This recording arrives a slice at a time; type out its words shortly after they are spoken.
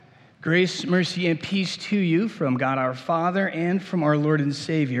Grace, mercy, and peace to you from God our Father and from our Lord and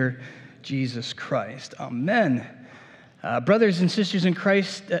Savior, Jesus Christ. Amen. Brothers and sisters in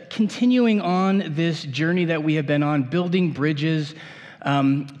Christ, continuing on this journey that we have been on, building bridges.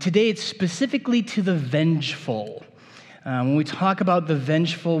 Today it's specifically to the vengeful. When we talk about the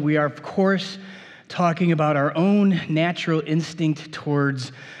vengeful, we are, of course, talking about our own natural instinct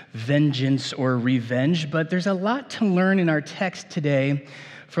towards vengeance or revenge, but there's a lot to learn in our text today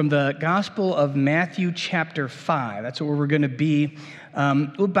from the Gospel of Matthew chapter 5. That's where we're going to be.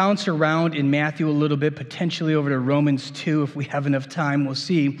 We'll bounce around in Matthew a little bit, potentially over to Romans 2 if we have enough time, we'll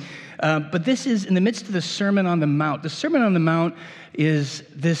see. But this is in the midst of the Sermon on the Mount. The Sermon on the Mount is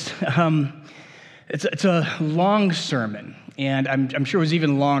this, it's a long sermon. And I'm sure it was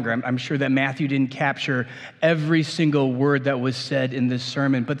even longer. I'm sure that Matthew didn't capture every single word that was said in this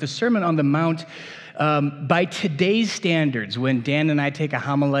sermon. But the Sermon on the Mount, by today's standards, when Dan and I take a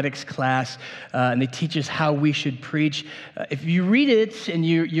homiletics class and they teach us how we should preach, if you read it and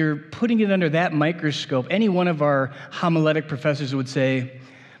you're putting it under that microscope, any one of our homiletic professors would say,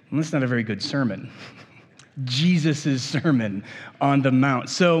 well, that's not a very good sermon. Jesus' Sermon on the Mount.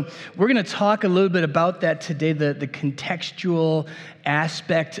 So we're going to talk a little bit about that today, the contextual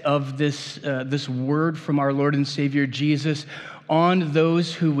aspect of this word from our Lord and Savior Jesus on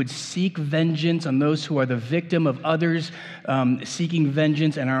those who would seek vengeance, on those who are the victim of others seeking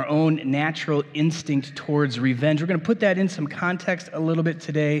vengeance, and our own natural instinct towards revenge. We're going to put that in some context a little bit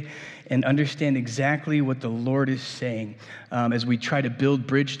today and understand exactly what the Lord is saying as we try to build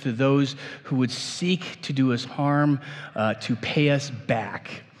bridge to those who would seek to do us harm, to pay us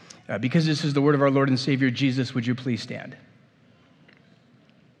back. Because this is the word of our Lord and Savior Jesus, would you please stand?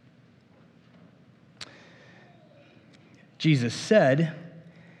 Jesus said,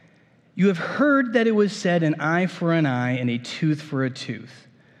 "You have heard that it was said, an eye for an eye and a tooth for a tooth.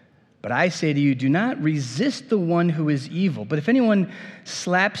 But I say to you, do not resist the one who is evil. But if anyone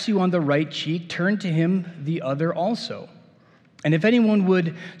slaps you on the right cheek, turn to him the other also. And if anyone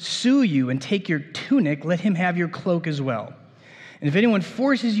would sue you and take your tunic, let him have your cloak as well. And if anyone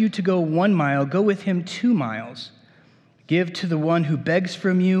forces you to go 1 mile, go with him 2 miles. Give to the one who begs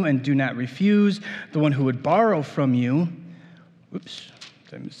from you, and do not refuse the one who would borrow from you." Oops,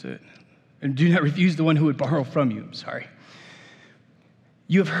 did I miss it? "And do not refuse the one who would borrow from you." Sorry.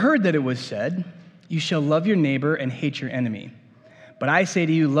 "You have heard that it was said, you shall love your neighbor and hate your enemy. But I say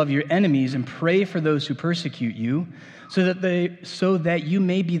to you, love your enemies and pray for those who persecute you, so that you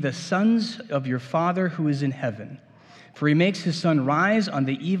may be the sons of your Father who is in heaven. For he makes his sun rise on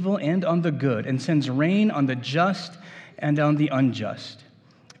the evil and on the good, and sends rain on the just and on the unjust.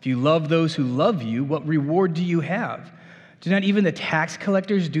 If you love those who love you, what reward do you have? Do not even the tax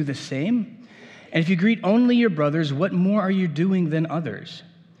collectors do the same? And if you greet only your brothers, what more are you doing than others?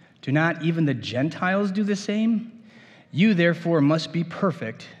 Do not even the Gentiles do the same? You therefore must be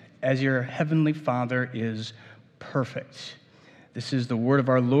perfect, as your heavenly Father is perfect." This is the word of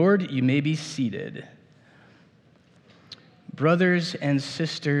our Lord. You may be seated. Brothers and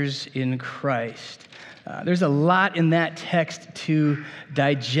sisters in Christ, there's a lot in that text to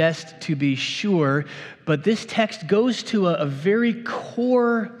digest, to be sure, but this text goes to a very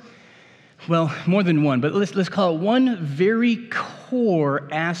core, well, more than one, but let's call it one very core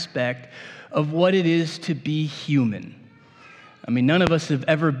aspect of what it is to be human. I mean, none of us have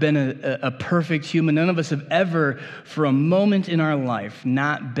ever been a perfect human. None of us have ever, for a moment in our life,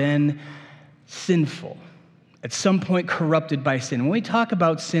 not been sinful. At some point corrupted by sin. When we talk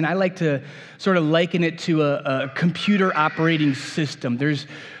about sin, I like to sort of liken it to a computer operating system.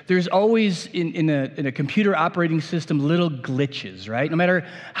 There's always in a computer operating system little glitches, right? No matter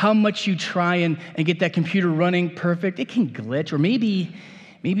how much you try and get that computer running perfect, it can glitch, or maybe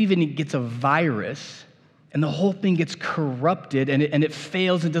even it gets a virus and the whole thing gets corrupted and it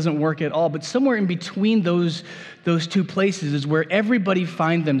fails and doesn't work at all. But somewhere in between those two places is where everybody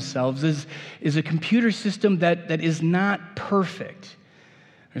find themselves, is a computer system that is not perfect.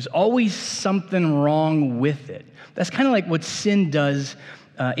 There's always something wrong with it. That's kind of like what sin does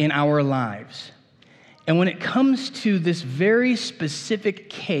in our lives. And when it comes to this very specific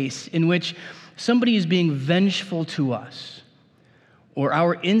case in which somebody is being vengeful to us, or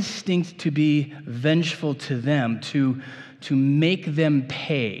our instinct to be vengeful to them, to make them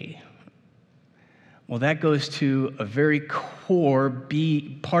pay, well, that goes to a very core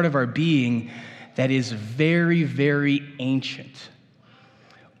part of our being that is very, very ancient,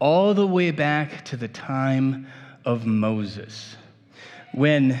 all the way back to the time of Moses.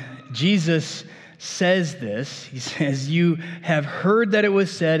 When Jesus says this, he says, "You have heard that it was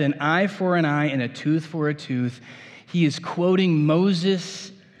said, an eye for an eye and a tooth for a tooth." He is quoting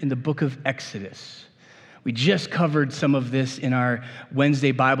Moses in the book of Exodus. We just covered some of this in our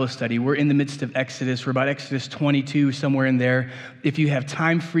Wednesday Bible study. We're in the midst of Exodus. We're about Exodus 22, somewhere in there. If you have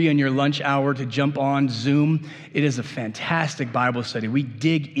time free on your lunch hour to jump on Zoom, it is a fantastic Bible study. We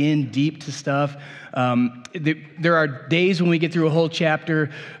dig in deep to stuff. There are days when we get through a whole chapter.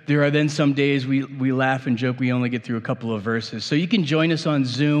 There are then some days we laugh and joke we only get through a couple of verses. So you can join us on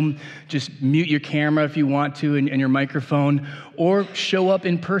Zoom. Just mute your camera if you want to and your microphone, or show up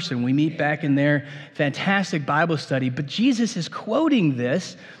in person. We meet back in there. Fantastic Bible study. But Jesus is quoting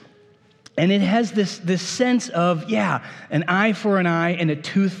this, and it has this sense of, an eye for an eye and a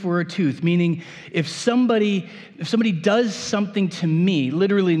tooth for a tooth, meaning if somebody does something to me,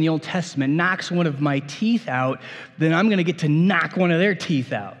 literally in the Old Testament, knocks one of my teeth out, then I'm going to get to knock one of their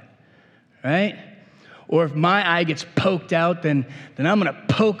teeth out, right? Or if my eye gets poked out, then I'm going to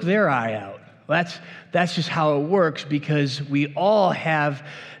poke their eye out. That's just how it works, because we all have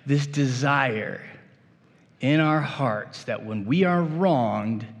this desire in our hearts that when we are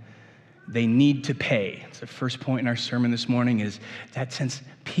wronged, they need to pay. It's the first point in our sermon this morning, is that sense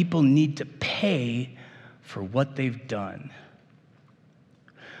people need to pay for what they've done.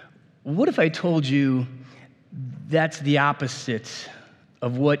 What if I told you that's the opposite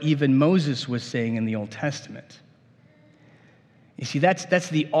of what even Moses was saying in the Old Testament? You see, that's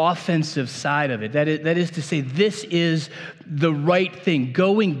the offensive side of it. That is to say, this is the right thing.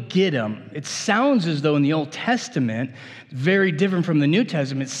 Go and get them. It sounds as though in the Old Testament, very different from the New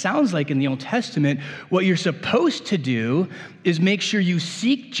Testament, it sounds like in the Old Testament, what you're supposed to do is make sure you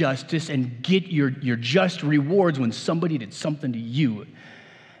seek justice and get your just rewards when somebody did something to you.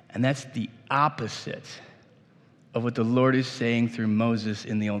 And that's the opposite of what the Lord is saying through Moses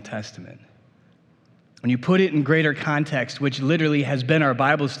in the Old Testament. When you put it in greater context, which literally has been our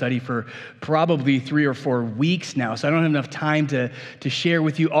Bible study for probably 3 or 4 weeks now, so I don't have enough time to share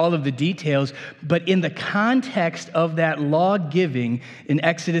with you all of the details, but in the context of that law giving in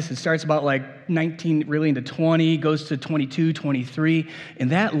Exodus, it starts about like 19, really into 20, goes to 22, 23. In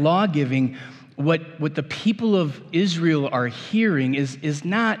that law giving, what the people of Israel are hearing is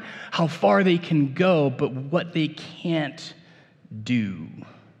not how far they can go, but what they can't do.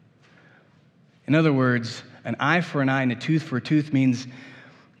 In other words, an eye for an eye and a tooth for a tooth means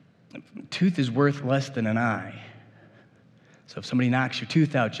a tooth is worth less than an eye. So if somebody knocks your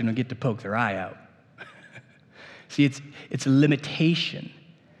tooth out, you don't get to poke their eye out. See, it's a limitation.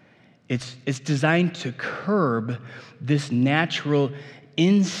 It's designed to curb this natural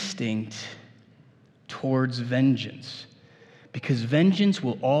instinct towards vengeance, because vengeance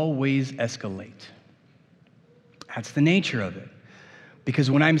will always escalate. That's the nature of it.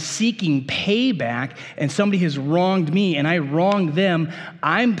 Because when I'm seeking payback and somebody has wronged me and I wronged them,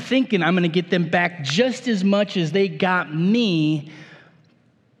 I'm thinking I'm going to get them back just as much as they got me.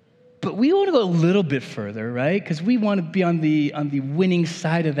 But we want to go a little bit further, right? Because we want to be on the winning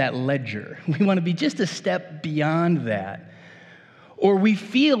side of that ledger. We want to be just a step beyond that. Or we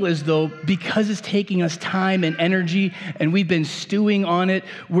feel as though because it's taking us time and energy and we've been stewing on it,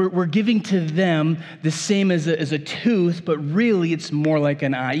 we're giving to them the same as a tooth, but really it's more like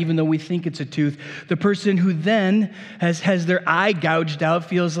an eye, even though we think it's a tooth. The person who then has their eye gouged out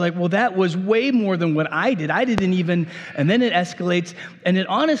feels like, well, that was way more than what I did. I didn't even, and then it escalates, and it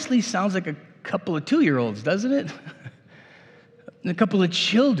honestly sounds like a couple of 2-year-olds, doesn't it? A couple of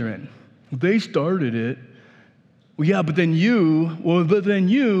children. They started it. Well, yeah, but then you.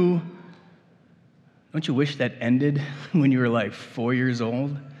 Don't you wish that ended when you were like 4 years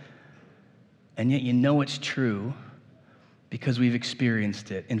old? And yet you know it's true because we've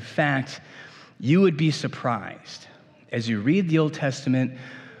experienced it. In fact, you would be surprised as you read the Old Testament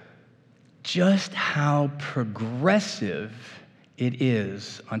just how progressive it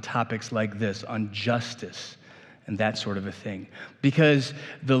is on topics like this, on justice and that sort of a thing. Because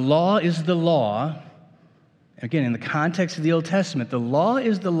the law is the law. Again, in the context of the Old Testament, the law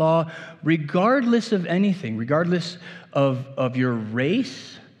is the law regardless of anything, regardless of your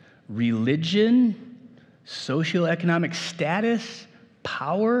race, religion, socioeconomic status,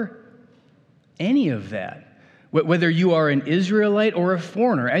 power, any of that. Whether you are an Israelite or a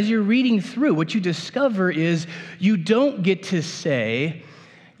foreigner, as you're reading through, what you discover is you don't get to say,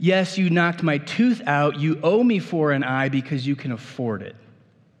 yes, you knocked my tooth out, you owe me for an eye because you can afford it.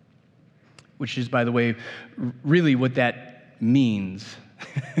 Which is, by the way, really what that means,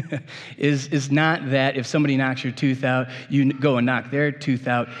 is not that if somebody knocks your tooth out, you go and knock their tooth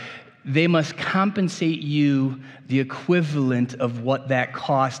out. They must compensate you the equivalent of what that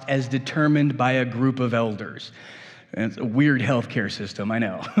cost as determined by a group of elders. And it's a weird healthcare system, I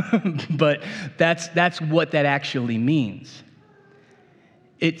know. But that's what that actually means.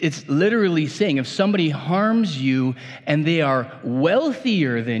 It's literally saying if somebody harms you and they are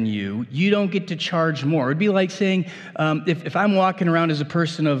wealthier than you, you don't get to charge more. It'd be like saying if I'm walking around as a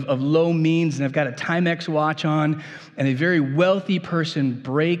person of low means and I've got a Timex watch on and a very wealthy person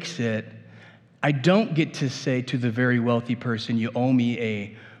breaks it, I don't get to say to the very wealthy person, you owe me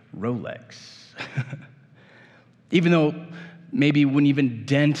a Rolex. Even though maybe wouldn't even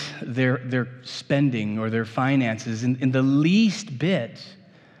dent their spending or their finances in the least bit.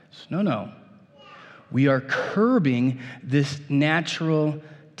 No. We are curbing this natural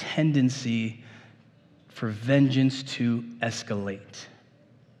tendency for vengeance to escalate.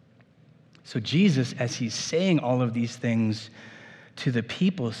 So Jesus, as he's saying all of these things to the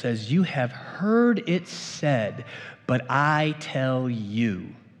people, says, you have heard it said, but I tell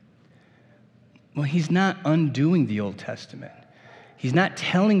you. Well, he's not undoing the Old Testament. He's not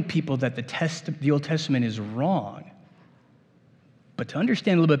telling people that the Old Testament is wrong. But to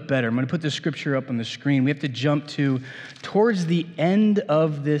understand a little bit better, I'm going to put the scripture up on the screen. We have to jump towards the end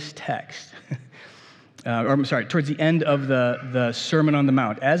of this text. Towards the end of the Sermon on the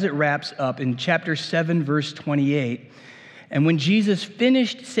Mount. As it wraps up in chapter 7, verse 28, and when Jesus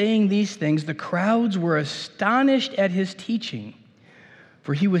finished saying these things, the crowds were astonished at his teaching,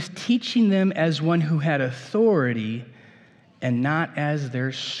 for he was teaching them as one who had authority and not as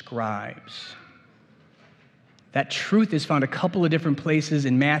their scribes. That truth is found a couple of different places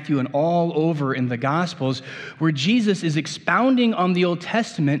in Matthew and all over in the Gospels where Jesus is expounding on the Old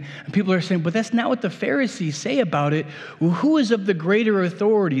Testament, and people are saying, but that's not what the Pharisees say about it. Well, who is of the greater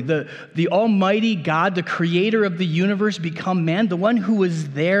authority? The Almighty God, the creator of the universe, become man, the one who was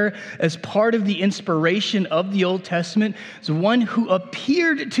there as part of the inspiration of the Old Testament, is the one who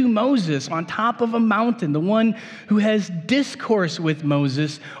appeared to Moses on top of a mountain, the one who has discourse with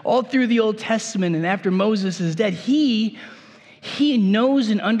Moses all through the Old Testament, and after Moses is dead, he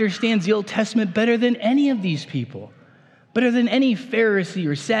knows and understands the Old Testament better than any of these people, better than any Pharisee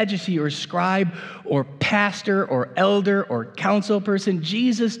or Sadducee or scribe or pastor or elder or council person.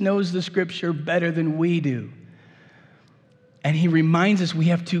 Jesus knows the scripture better than we do. And he reminds us we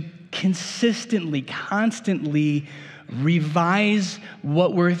have to consistently, constantly revise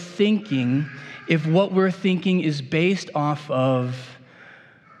what we're thinking if what we're thinking is based off of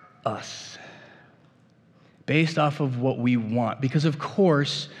us. Based off of what we want. Because, of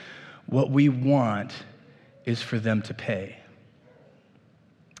course, what we want is for them to pay.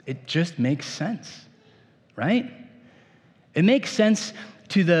 It just makes sense, right? It makes sense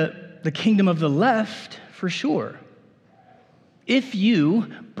to the kingdom of the left, for sure. If you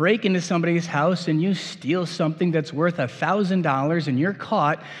break into somebody's house and you steal something that's worth $1,000 and you're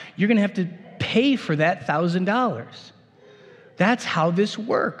caught, you're going to have to pay for that $1,000. That's how this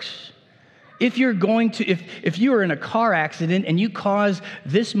works. If you're if you are in a car accident and you cause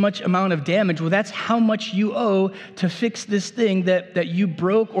this much amount of damage, well, that's how much you owe to fix this thing that you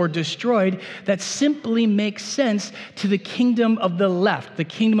broke or destroyed. That simply makes sense to the kingdom of the left, the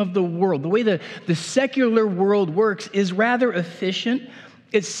kingdom of the world. The way the secular world works is rather efficient.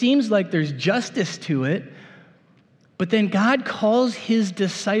 It seems like there's justice to it, but then God calls his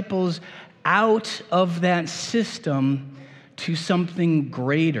disciples out of that system to something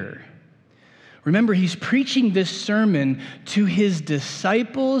greater. Remember, he's preaching this sermon to his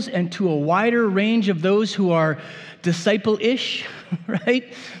disciples and to a wider range of those who are disciple-ish,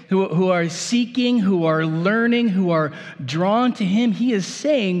 right? Who are seeking, who are learning, who are drawn to him. He is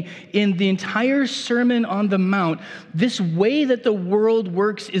saying in the entire Sermon on the Mount, this way that the world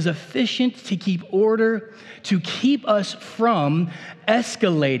works is efficient to keep order, to keep us from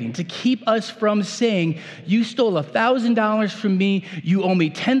escalating, to keep us from saying, you stole $1,000 from me, you owe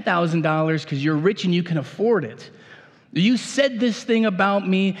me $10,000 because you're rich and you can afford it. You said this thing about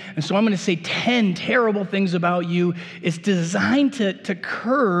me, and so I'm going to say 10 terrible things about you. It's designed to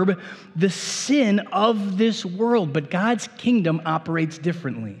curb the sin of this world, but God's kingdom operates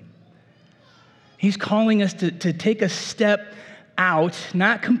differently. He's calling us to take a step out,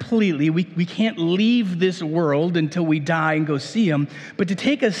 not completely. We can't leave this world until we die and go see him, but to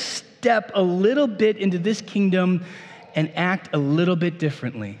take a step a little bit into this kingdom and act a little bit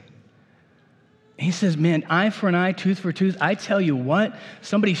differently. He says, man, eye for an eye, tooth for tooth. I tell you what,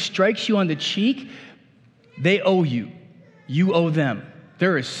 somebody strikes you on the cheek, they owe you. You owe them.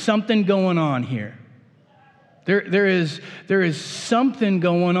 There is something going on here. There is something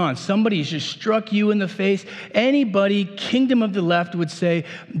going on. Somebody's just struck you in the face. Anybody, kingdom of the left would say,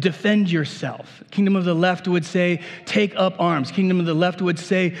 defend yourself. Kingdom of the left would say, take up arms. Kingdom of the left would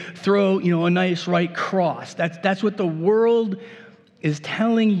say, throw, a nice right cross. That's what the world is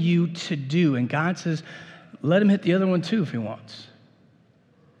telling you to do. And God says, let him hit the other one too if he wants.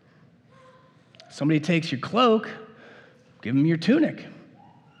 Somebody takes your cloak, give them your tunic.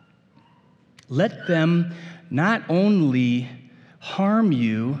 Let them not only harm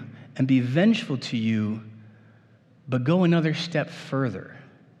you and be vengeful to you, but go another step further.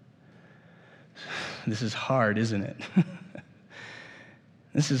 This is hard, isn't it?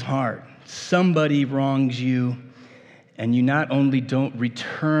 This is hard. Somebody wrongs you, and you not only don't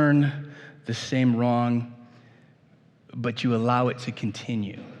return the same wrong, but you allow it to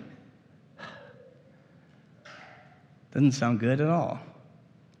continue. Doesn't sound good at all.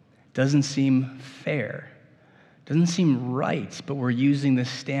 Doesn't seem fair. Doesn't seem right, but we're using the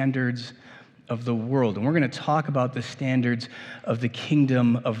standards of the world. And we're going to talk about the standards of the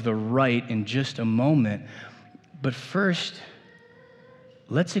kingdom of the right in just a moment. But first,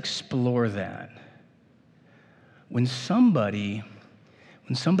 let's explore that. When somebody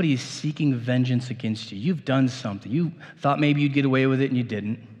is seeking vengeance against you, you've done something. You thought maybe you'd get away with it and you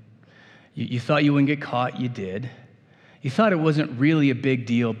didn't. You thought you wouldn't get caught, you did. You thought it wasn't really a big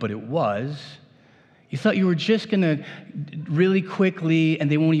deal, but it was. You thought you were just going to really quickly and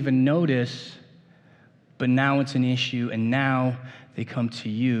they won't even notice, but now it's an issue, and now they come to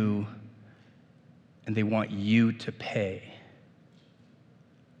you and they want you to pay.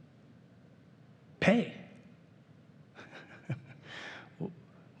 Pay.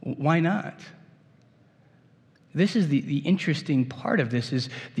 Why not? This is the interesting part of this, is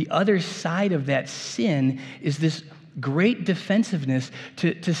the other side of that sin is this great defensiveness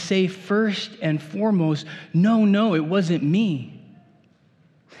to say first and foremost, no, it wasn't me.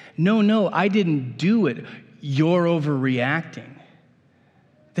 No, I didn't do it. You're overreacting.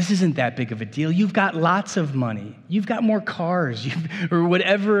 This isn't that big of a deal. You've got lots of money. You've got more cars, or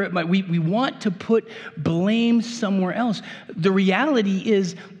whatever it might. We want to put blame somewhere else. The reality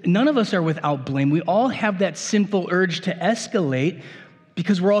is none of us are without blame. We all have that sinful urge to escalate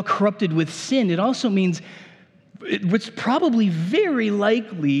because we're all corrupted with sin. It also means it's probably very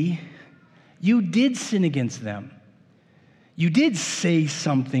likely you did sin against them. You did say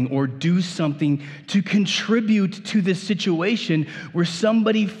something or do something to contribute to this situation where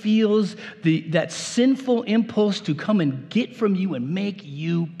somebody feels that sinful impulse to come and get from you and make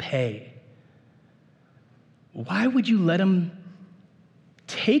you pay. Why would you let them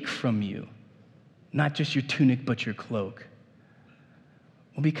take from you not just your tunic but your cloak?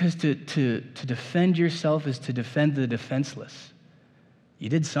 Well, because to defend yourself is to defend the defenseless. You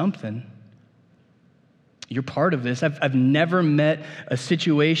did something. You're part of this. I've never met a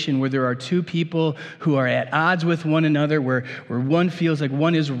situation where there are two people who are at odds with one another, where one feels like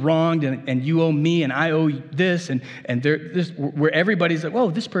one is wronged and you owe me and I owe this, and where everybody's like,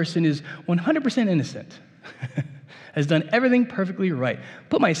 whoa, this person is 100% innocent, has done everything perfectly right.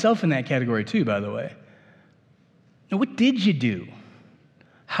 Put myself in that category too, by the way. Now, what did you do?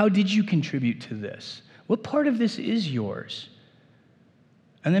 How did you contribute to this? What part of this is yours?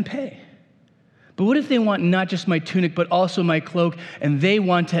 And then pay. But what if they want not just my tunic, but also my cloak, and they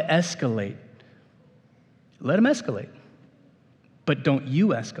want to escalate? Let them escalate. But don't you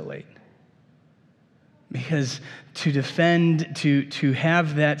escalate. Because to defend, to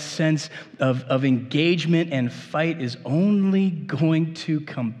have that sense of engagement and fight is only going to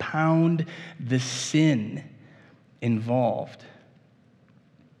compound the sin involved.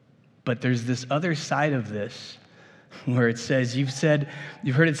 But there's this other side of this where it says, you've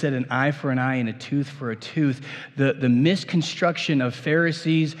heard it said, an eye for an eye and a tooth for a tooth. The misconstruction of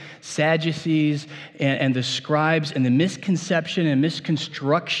Pharisees, Sadducees, and the scribes, and the misconception and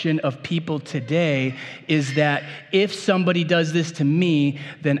misconstruction of people today is that if somebody does this to me,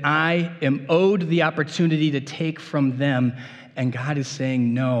 then I am owed the opportunity to take from them. And God is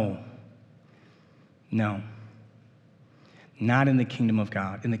saying, no. Not in the kingdom of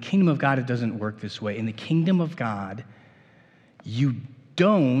God. In the kingdom of God, it doesn't work this way. In the kingdom of God, you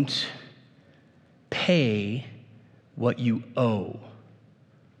don't pay what you owe.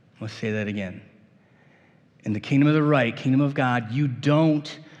 Let's say that again. In the kingdom of the right, kingdom of God, you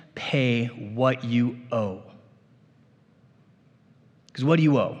don't pay what you owe. Because what do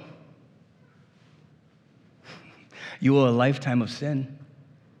you owe? You owe a lifetime of sin.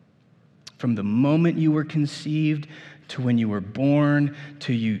 From the moment you were conceived to when you were born,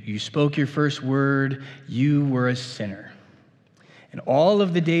 to you spoke your first word, you were a sinner. And all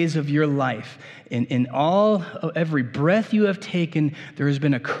of the days of your life, in every breath you have taken, there has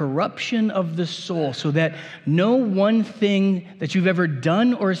been a corruption of the soul, so that no one thing that you've ever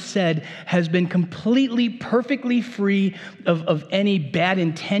done or said has been completely, perfectly free of any bad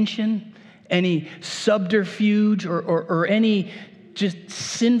intention, any subterfuge, or any just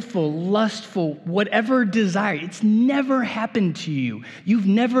sinful, lustful, whatever desire. It's never happened to you. You've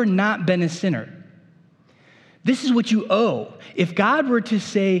never not been a sinner. This is what you owe. If God were to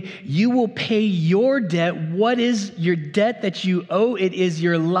say, you will pay your debt, what is your debt that you owe? It is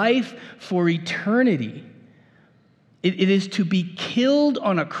your life for eternity. It is to be killed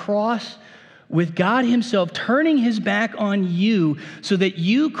on a cross with God himself turning his back on you so that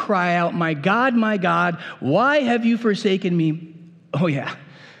you cry out, my God, why have you forsaken me? Oh yeah,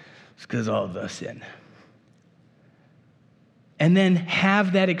 it's because of all of the sin. And then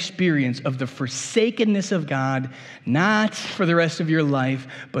have that experience of the forsakenness of God, not for the rest of your life,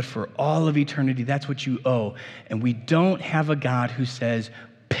 but for all of eternity. That's what you owe. And we don't have a God who says,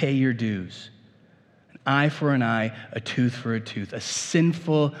 pay your dues. An eye for an eye, a tooth for a tooth. A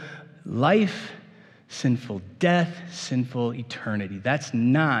sinful life, sinful death, sinful eternity. That's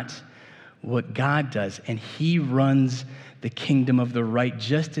not what God does. And he runs the kingdom of the right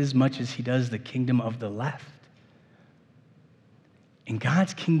just as much as he does the kingdom of the left. In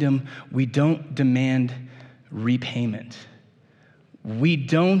God's kingdom, we don't demand repayment. We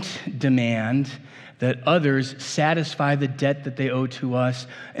don't demand that others satisfy the debt that they owe to us,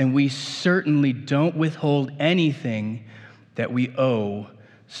 and we certainly don't withhold anything that we owe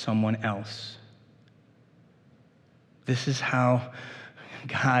someone else. This is how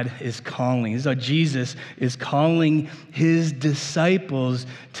God is calling. This is how Jesus is calling his disciples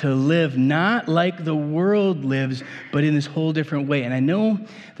to live not like the world lives, but in this whole different way. And I know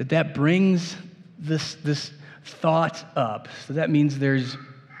that brings this thought up. So that means there's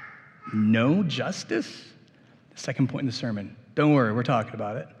no justice? The second point in the sermon. Don't worry, we're talking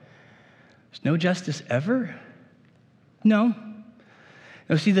about it. There's no justice ever? No.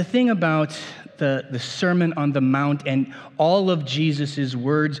 Now, see, the thing about the Sermon on the Mount and all of Jesus'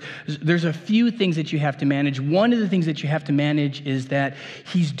 words, there's a few things that you have to manage. One of the things that you have to manage is that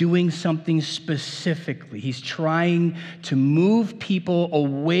he's doing something specifically. He's trying to move people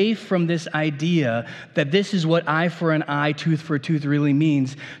away from this idea that this is what eye for an eye, tooth for a tooth really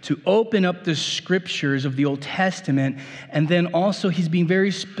means, to open up the scriptures of the Old Testament. And then also he's being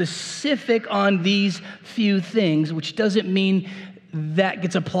very specific on these few things, which doesn't mean that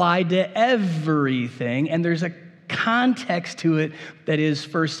gets applied to everything, and there's a context to it that is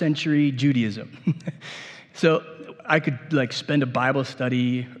first century Judaism. So I could spend a Bible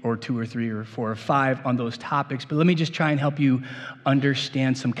study or 2 or 3 or 4 or 5 on those topics, but let me just try and help you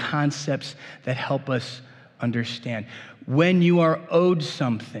understand some concepts that help us understand. When you are owed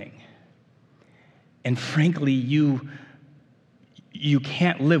something, and frankly, you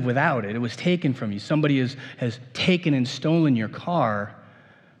can't live without it. It was taken from you. Somebody has taken and stolen your car.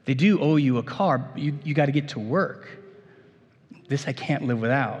 They do owe you a car. You got to get to work. This I can't live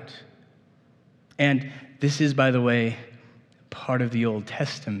without. And this is, by the way, part of the Old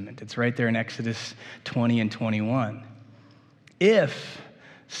Testament. It's right there in Exodus 20 and 21. If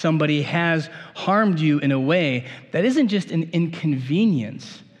somebody has harmed you in a way that isn't just an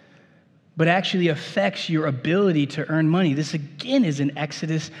inconvenience, but actually affects your ability to earn money. This again is in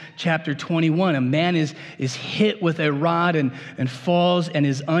Exodus chapter 21. A man is hit with a rod and falls and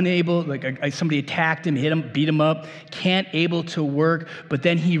is unable, somebody attacked him, hit him, beat him up, can't able to work, but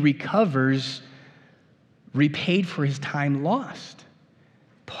then he recovers, repaid for his time lost.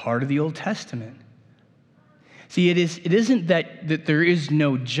 Part of the Old Testament. See, it isn't that there is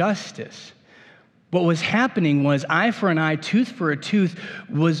no justice. What was happening was eye for an eye, tooth for a tooth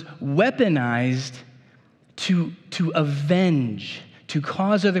was weaponized to avenge, to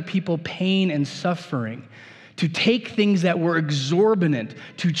cause other people pain and suffering, to take things that were exorbitant,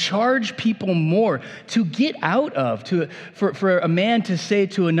 to charge people more, to get out of, for a man to say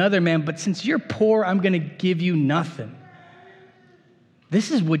to another man, but since you're poor, I'm going to give you nothing.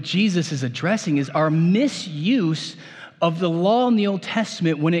 This is what Jesus is addressing, is our misuse of the law in the Old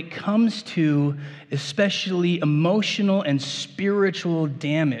Testament when it comes to especially emotional and spiritual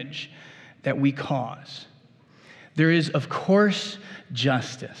damage that we cause. There is, of course,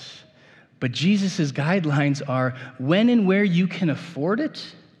 justice, but Jesus' guidelines are when and where you can afford it,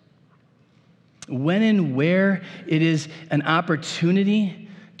 when and where it is an opportunity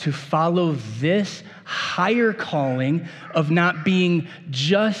to follow this higher calling of not being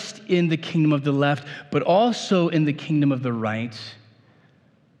just in the kingdom of the left, but also in the kingdom of the right.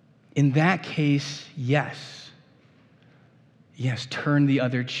 In that case, yes, turn the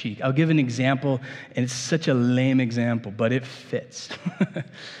other cheek. I'll give an example, and it's such a lame example, but it fits.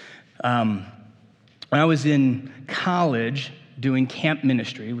 When I was in college doing camp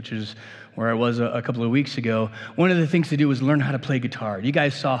ministry, which is where I was a couple of weeks ago, one of the things to do was learn how to play guitar. You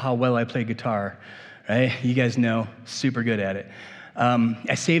guys saw how well I play guitar, right? You guys know, super good at it.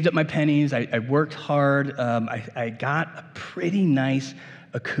 I saved up my pennies. I worked hard. I got a pretty nice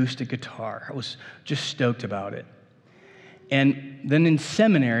acoustic guitar. I was just stoked about it. And then in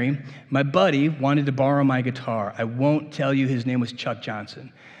seminary, my buddy wanted to borrow my guitar. I won't tell you his name was Chuck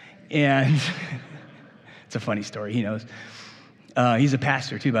Johnson. And it's a funny story, he knows. He's a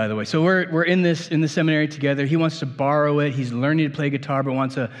pastor too, by the way. So we're in the seminary together. He wants to borrow it. He's learning to play guitar, but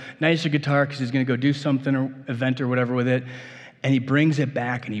wants a nicer guitar because he's going to go do something or event or whatever with it. And he brings it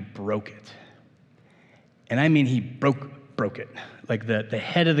back and he broke it. And I mean, he broke it. Like the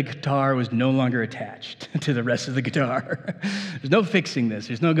head of the guitar was no longer attached to the rest of the guitar. There's no fixing this.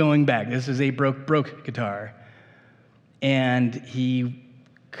 There's no going back. This is a broke guitar. And he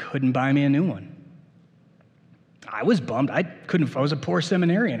couldn't buy me a new one. I was bummed. I was a poor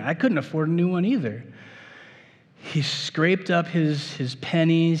seminarian. I couldn't afford a new one either. He scraped up his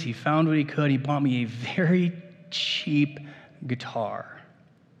pennies. He found what he could. He bought me a very cheap guitar.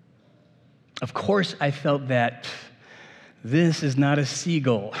 Of course, I felt that this is not a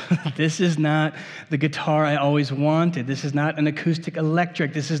Seagull. This is not the guitar I always wanted. This is not an acoustic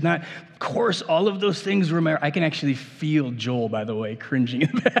electric. This is not, of course, all of those things were I can actually feel Joel, by the way, cringing in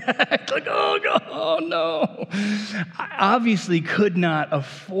the back. Like, oh no. I obviously could not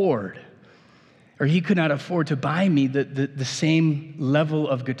afford, or he could not afford to buy me the same level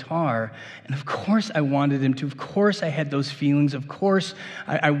of guitar. And of course I wanted him to. Of course I had those feelings. Of course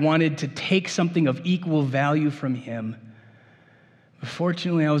I wanted to take something of equal value from him.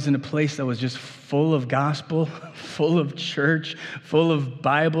 Fortunately, I was in a place that was just full of gospel, full of church, full of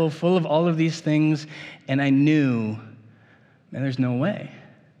Bible, full of all of these things, and I knew, man, there's no way.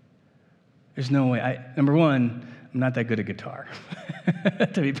 There's no way. Number one, I'm not that good at guitar,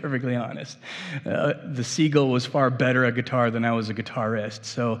 to be perfectly honest. The Seagull was far better at guitar than I was a guitarist,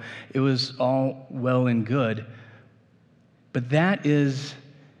 so it was all well and good. But that is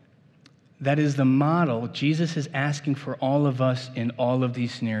the model Jesus is asking for all of us in all of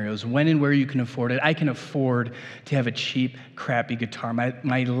these scenarios. When and where you can afford it. I can afford to have a cheap, crappy guitar.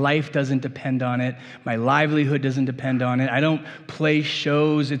 My life doesn't depend on it. My livelihood doesn't depend on it. I don't play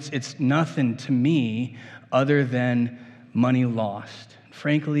shows. It's nothing to me other than money lost.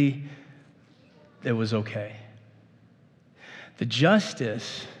 Frankly, it was okay. The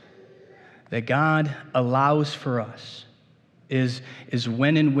justice that God allows for us is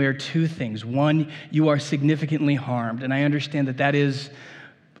when and where two things. One, you are significantly harmed, and I understand that is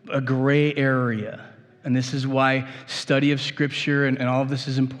a gray area, and this is why study of Scripture and all of this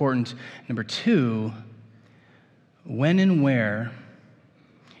is important. Number two, when and where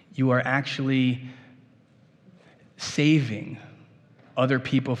you are actually saving other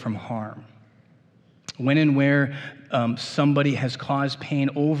people from harm. When and where somebody has caused pain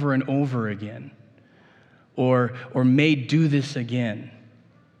over and over again, or may do this again,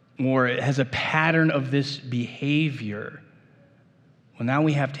 or it has a pattern of this behavior. Well, now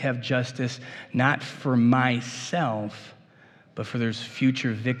we have to have justice, not for myself, but for there's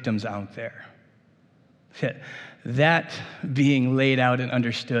future victims out there. That being laid out and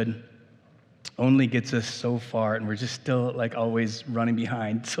understood only gets us so far, and we're just still like always running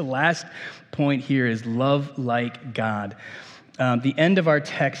behind. So last point here is love like God. The end of our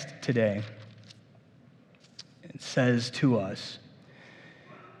text today says to us,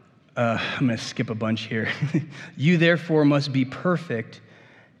 I'm going to skip a bunch here. You therefore must be perfect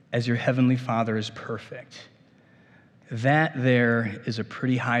as your heavenly Father is perfect. That there is a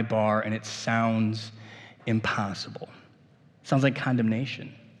pretty high bar, and it sounds impossible. It sounds like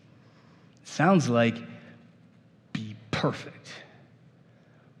condemnation. It sounds like be perfect.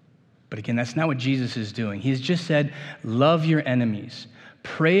 But again, that's not what Jesus is doing. He's just said, love your enemies.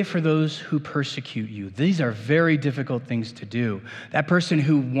 Pray for those who persecute you. These are very difficult things to do. That person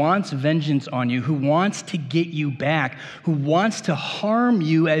who wants vengeance on you, who wants to get you back, who wants to harm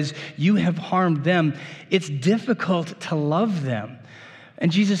you as you have harmed them, it's difficult to love them.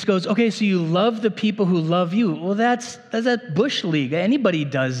 And Jesus goes, okay, so you love the people who love you. Well, that's a bush league. Anybody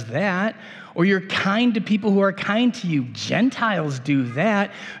does that. Or you're kind to people who are kind to you. Gentiles do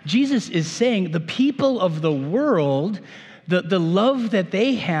that. Jesus is saying the people of the world, the love that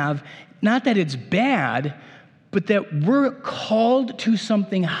they have, not that it's bad, but that we're called to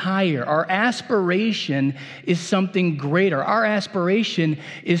something higher. Our aspiration is something greater. Our aspiration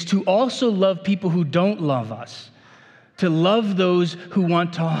is to also love people who don't love us, to love those who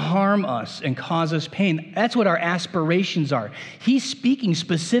want to harm us and cause us pain. That's what our aspirations are. He's speaking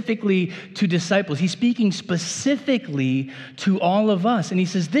specifically to disciples. He's speaking specifically to all of us. And he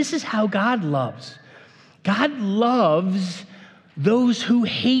says, this is how God loves. God loves those who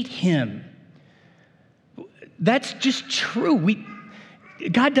hate him. That's just true.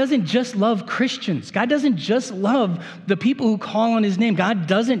 God doesn't just love Christians. God doesn't just love the people who call on his name. God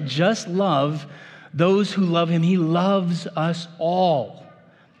doesn't just love those who love him. He loves us all.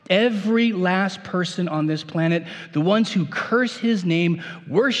 Every last person on this planet, the ones who curse his name,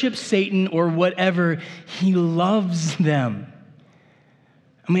 worship Satan or whatever, he loves them.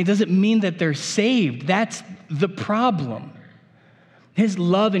 I mean, it doesn't mean that they're saved. That's the problem. His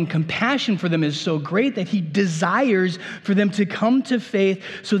love and compassion for them is so great that he desires for them to come to faith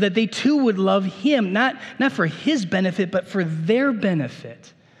so that they too would love him, not for his benefit, but for their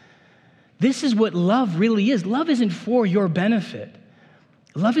benefit. This is what love really is. Love isn't for your benefit.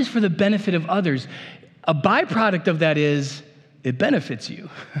 Love is for the benefit of others. A byproduct of that is it benefits you.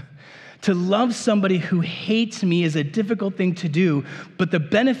 To love somebody who hates me is a difficult thing to do, but the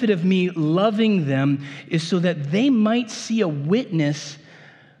benefit of me loving them is so that they might see a witness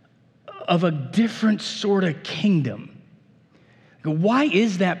of a different sort of kingdom. Why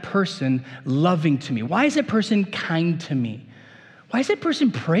is that person loving to me? Why is that person kind to me? Why does that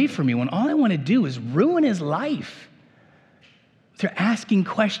person pray for me when all I want to do is ruin his life? They're asking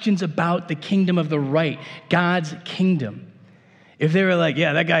questions about the kingdom of the right, God's kingdom. If they were like,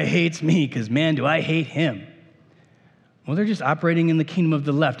 yeah, that guy hates me because, man, do I hate him. Well, they're just operating in the kingdom of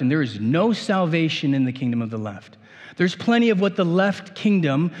the left, and there is no salvation in the kingdom of the left. There's plenty of what the left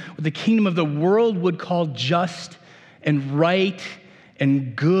kingdom, what the kingdom of the world would call just and right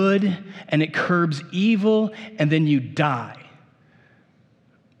and good, and it curbs evil, and then you die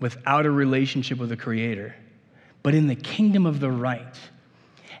without a relationship with the Creator. But in the kingdom of the right,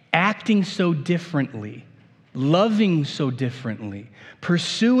 acting so differently, loving so differently,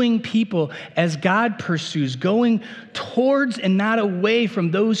 pursuing people as God pursues, going towards and not away from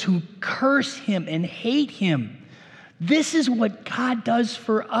those who curse him and hate him. This is what God does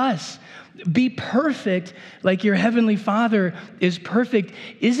for us. Be perfect like your heavenly Father is perfect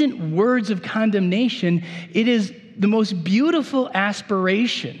isn't words of condemnation. It is the most beautiful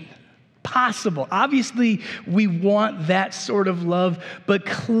aspiration possible. Obviously, we want that sort of love, but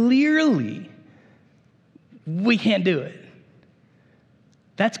clearly, we can't do it.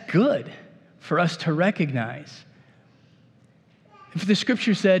 That's good for us to recognize. If the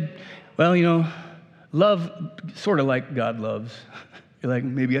scripture said, well, love sort of like God loves, you're like,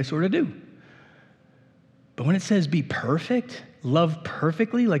 maybe I sort of do. But when it says be perfect, love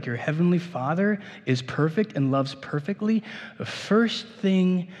perfectly like your heavenly Father is perfect and loves perfectly, the first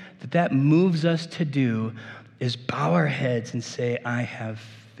thing that moves us to do is bow our heads and say, I have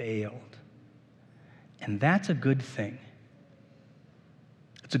failed. And that's a good thing.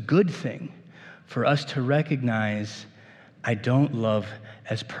 It's a good thing for us to recognize I don't love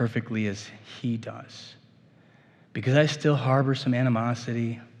as perfectly as he does. Because I still harbor some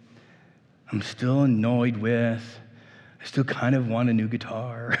animosity. I'm still annoyed with. I still kind of want a new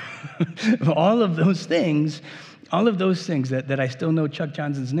guitar. all of those things that I still know Chuck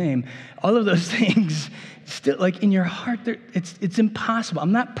Johnson's name, all of those things still, like in your heart, it's impossible.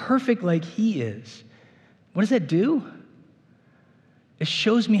 I'm not perfect like he is. What does that do? It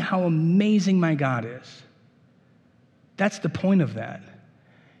shows me how amazing my God is. That's the point of that,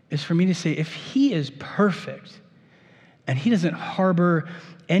 is for me to say, if he is perfect and he doesn't harbor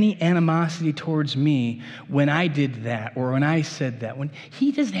any animosity towards me when I did that or when I said that, when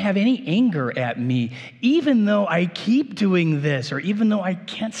he doesn't have any anger at me, even though I keep doing this, or even though I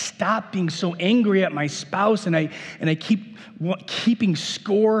can't stop being so angry at my spouse and I keep keeping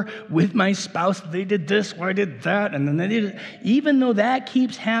score with my spouse, they did this or I did that, and then they did it. Even though that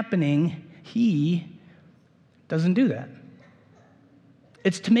keeps happening, he doesn't do that.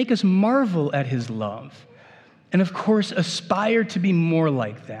 It's to make us marvel at his love. And of course, aspire to be more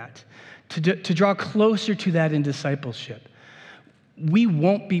like that, to draw closer to that in discipleship. We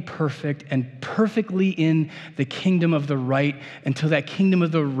won't be perfect and perfectly in the kingdom of the right until that kingdom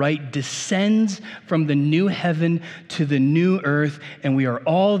of the right descends from the new heaven to the new earth, and we are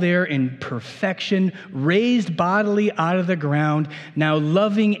all there in perfection, raised bodily out of the ground, now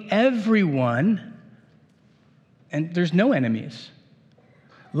loving everyone, and there's no enemies.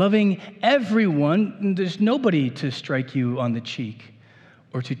 Loving everyone, there's nobody to strike you on the cheek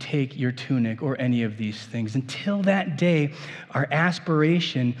or to take your tunic or any of these things. Until that day, our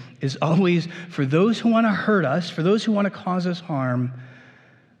aspiration is always for those who want to hurt us, for those who want to cause us harm,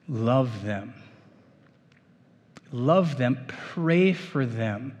 love them. Love them, pray for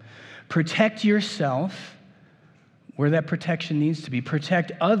them. Protect yourself where that protection needs to be.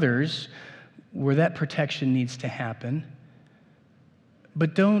 Protect others where that protection needs to happen.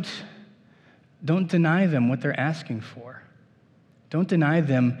 But don't deny them what they're asking for. Don't deny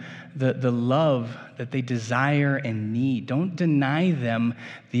them the love that they desire and need. Don't deny them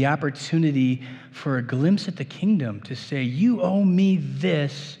the opportunity for a glimpse at the kingdom to say, you owe me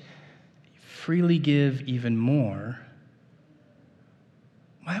this, freely give even more.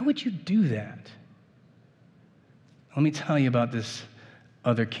 Why would you do that? Let me tell you about this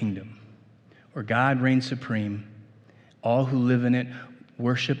other kingdom where God reigns supreme. All who live in it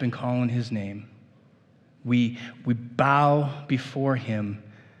worship and call on his name. We bow before him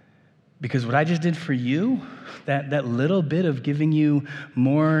because what I just did for you, that little bit of giving you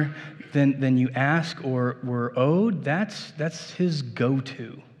more than you ask or were owed, that's his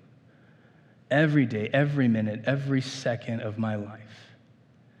go-to. Every day, every minute, every second of my life.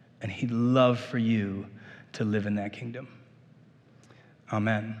 And he'd love for you to live in that kingdom.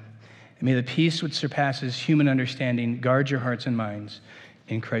 Amen. And may the peace which surpasses human understanding guard your hearts and minds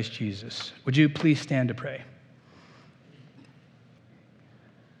in Christ Jesus. Would you please stand to pray?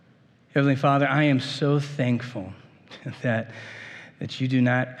 Heavenly Father, I am so thankful that you do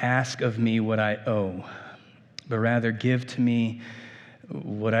not ask of me what I owe, but rather give to me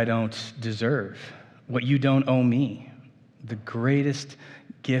what I don't deserve, what you don't owe me, the greatest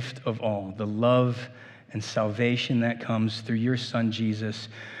gift of all, the love and salvation that comes through your Son, Jesus,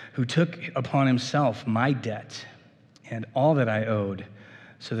 who took upon himself my debt and all that I owed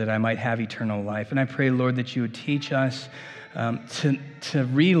so that I might have eternal life. And I pray, Lord, that you would teach us to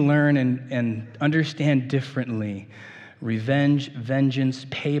relearn and understand differently revenge, vengeance,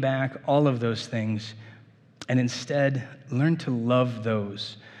 payback, all of those things, and instead learn to love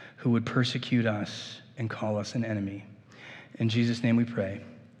those who would persecute us and call us an enemy. In Jesus' name we pray.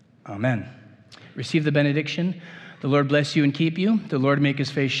 Amen. Receive the benediction. The Lord bless you and keep you. The Lord make his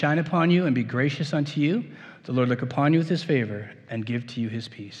face shine upon you and be gracious unto you. The Lord look upon you with his favor and give to you his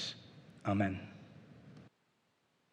peace. Amen.